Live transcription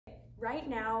Right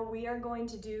now, we are going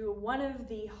to do one of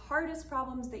the hardest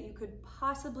problems that you could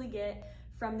possibly get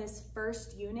from this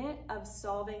first unit of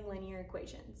solving linear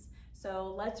equations.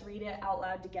 So let's read it out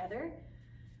loud together.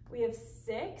 We have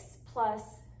 6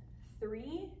 plus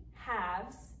 3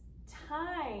 halves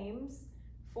times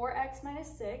 4x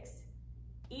minus 6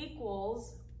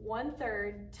 equals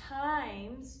 1/3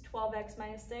 times 12x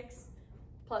minus 6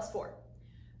 plus 4.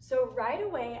 So right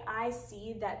away, I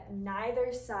see that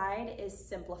neither side is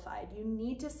simplified. You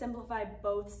need to simplify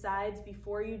both sides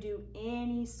before you do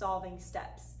any solving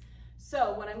steps.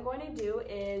 So what I'm going to do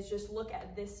is just look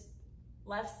at this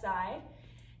left side,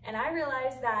 and I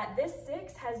realize that this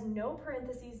 6 has no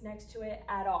parentheses next to it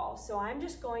at all. So I'm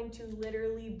just going to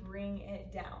literally bring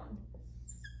it down.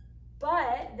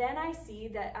 But then I see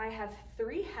that I have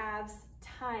 3 halves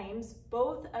times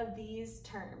both of these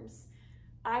terms.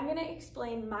 I'm going to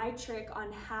explain my trick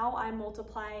on how I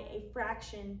multiply a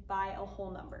fraction by a whole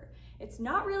number. It's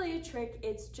not really a trick,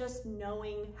 it's just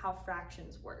knowing how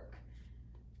fractions work.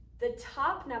 The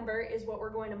top number is what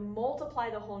we're going to multiply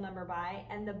the whole number by,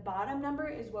 and the bottom number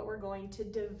is what we're going to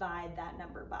divide that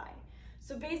number by.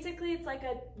 So basically, it's like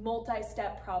a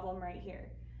multi-step problem right here.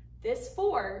 This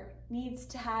 4 needs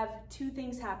to have 2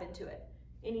 things happen to it.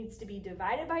 It needs to be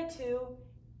divided by 2,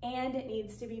 and it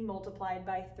needs to be multiplied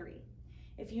by 3.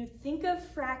 If you think of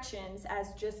fractions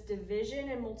as just division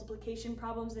and multiplication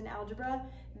problems in algebra,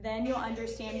 then you'll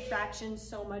understand fractions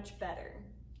so much better.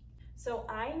 So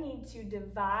I need to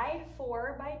divide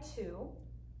 4 by 2,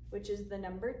 which is the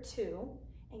number 2,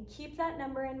 and keep that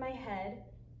number in my head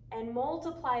and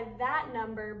multiply that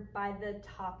number by the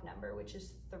top number, which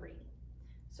is 3.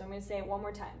 So I'm going to say it one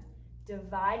more time.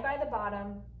 Divide by the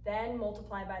bottom, then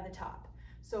multiply by the top.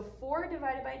 So 4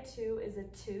 divided by 2 is a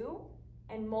 2,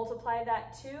 and multiply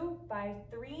that 2 by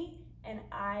 3, and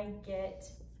I get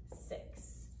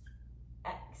 6x.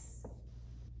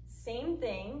 Same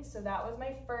thing, so that was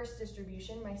my first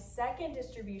distribution. My second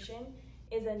distribution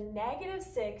is a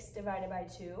 -6 divided by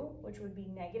 2, which would be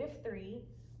 -3,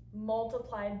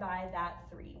 multiplied by that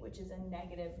 3, which is a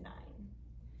 -9.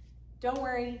 Don't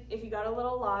worry, if you got a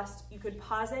little lost, you could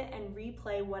pause it and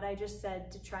replay what I just said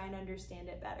to try and understand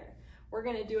it better. We're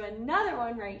gonna do another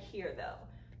one right here though.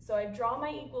 So I draw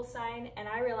my equal sign, and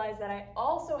I realize that I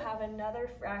also have another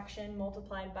fraction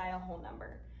multiplied by a whole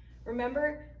number.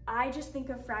 Remember, I just think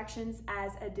of fractions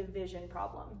as a division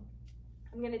problem.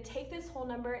 I'm going to take this whole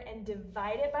number and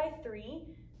divide it by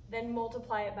 3, then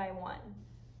multiply it by 1.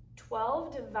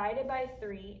 12 divided by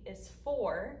 3 is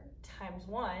 4, times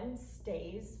 1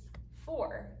 stays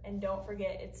 4. And don't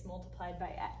forget, it's multiplied by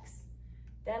x.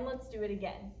 Then let's do it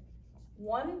again.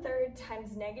 1/3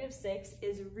 times -6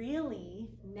 is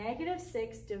really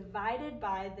 -6 divided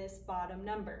by this bottom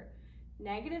number.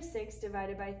 -6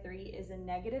 divided by 3 is a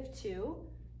 -2,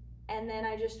 and then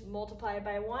I just multiply it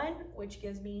by 1, which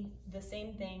gives me the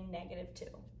same thing,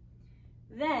 -2.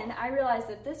 Then I realize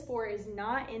that this 4 is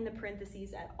not in the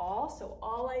parentheses at all, so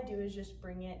all I do is just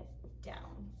bring it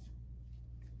down.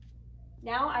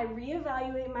 Now I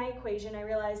reevaluate my equation. I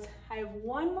realize I have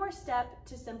one more step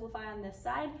to simplify on this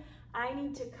side. I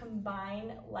need to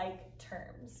combine like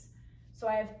terms. So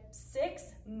I have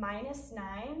 6 minus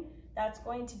 9, that's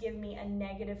going to give me a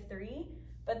 -3,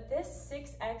 but this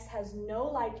 6x has no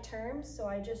like terms, so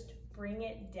I just bring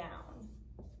it down.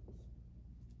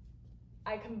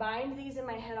 I combined these in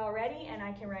my head already, and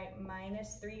I can write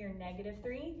 -3 or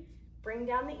 -3, bring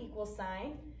down the equal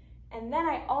sign, and then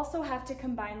I also have to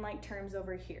combine like terms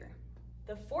over here.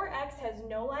 The 4x has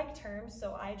no like terms,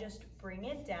 so I just bring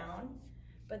it down.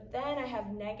 But then I have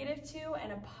 -2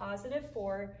 and a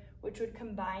 +4, which would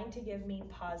combine to give me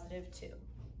 +2.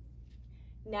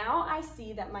 Now I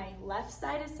see that my left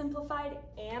side is simplified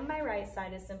and my right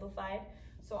side is simplified,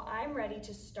 so I'm ready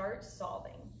to start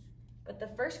solving. But the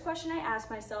first question I ask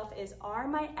myself is, are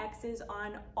my x's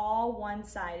on all one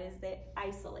side? Is they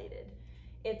isolated?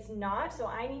 It's not, so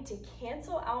I need to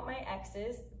cancel out my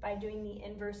x's by doing the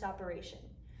inverse operation.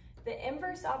 The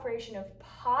inverse operation of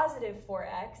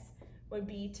 +4x would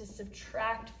be to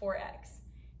subtract 4x.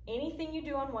 Anything you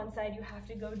do on one side, you have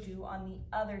to go do on the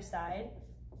other side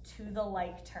to the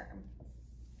like term.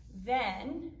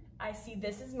 Then I see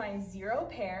this is my 0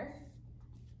 pair,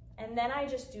 and then I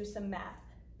just do some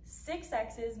math.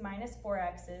 6x's minus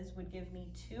 4x's would give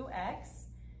me 2x.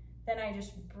 Then I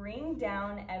just bring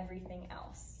down everything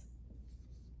else.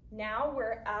 Now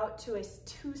we're out to a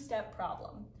 2-step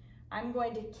problem. I'm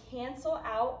going to cancel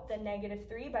out the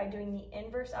 -3 by doing the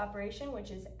inverse operation,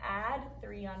 which is add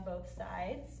 3 on both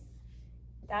sides.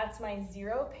 That's my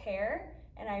 0 pair,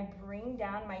 and I bring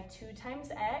down my 2 times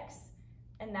x,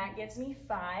 and that gives me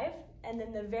 5. And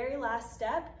then the very last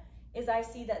step is I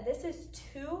see that this is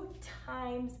 2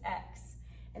 times x,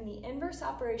 and the inverse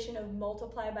operation of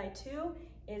multiply by 2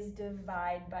 is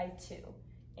divide by 2.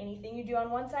 Anything you do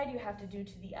on one side, you have to do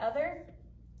to the other.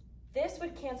 This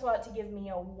would cancel out to give me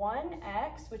a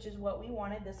 1x, which is what we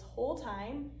wanted this whole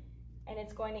time, and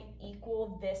it's going to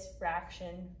equal this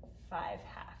fraction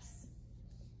 5/2.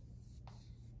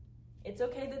 It's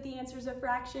okay that the answer is a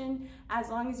fraction. As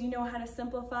long as you know how to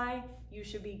simplify, you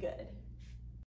should be good.